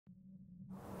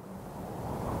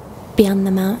Beyond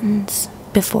the mountains,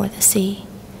 before the sea,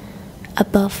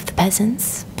 above the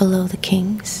peasants, below the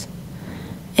kings,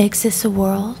 exists a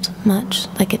world much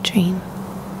like a dream.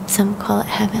 Some call it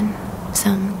heaven,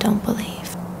 some don't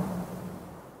believe.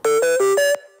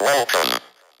 Welcome.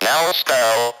 Now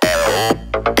spell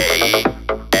LAX.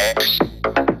 LAX.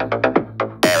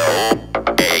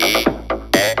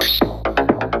 LAX.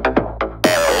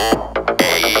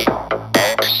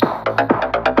 LAX.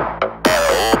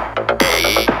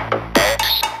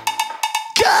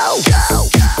 Go! Go!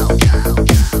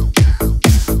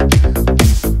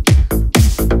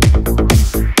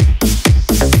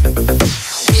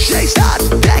 She's not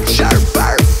picture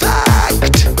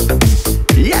perfect.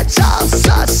 It's all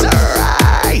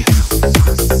sorcery.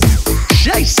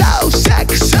 She's so sick,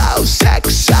 so sick,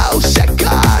 so sick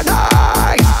on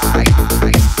her.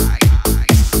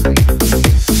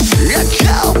 You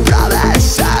kill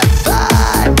promise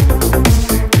heaven,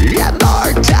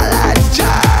 immortality.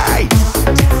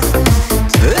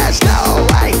 There's no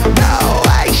way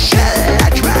she'll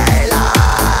let me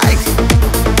life.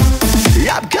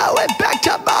 I'm going back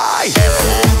to my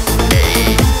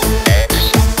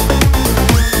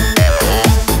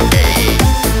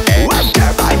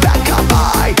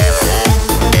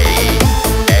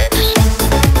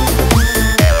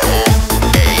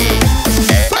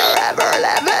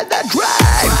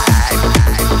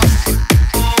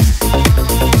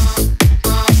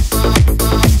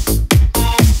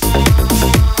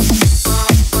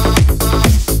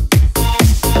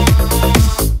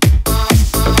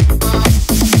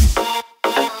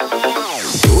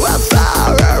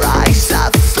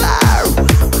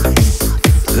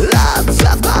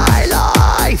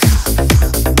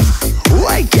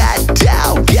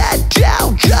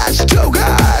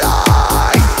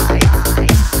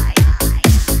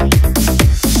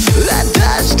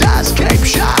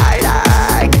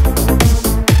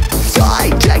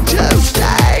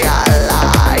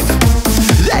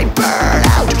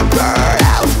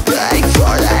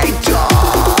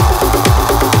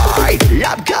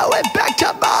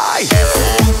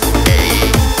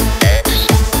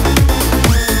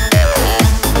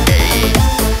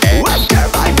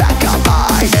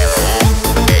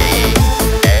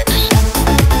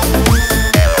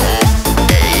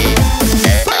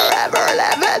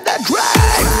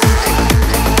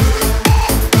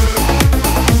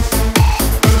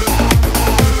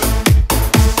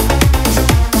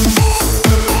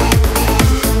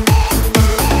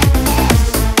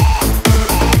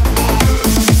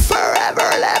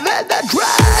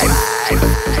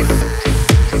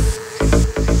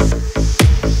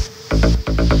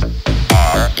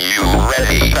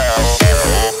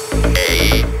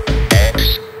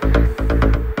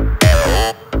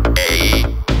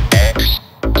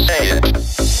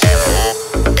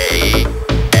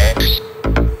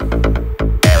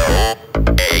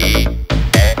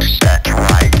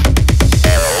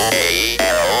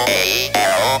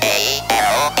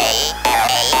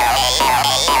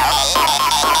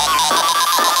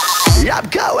I'm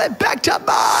going back to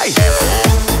my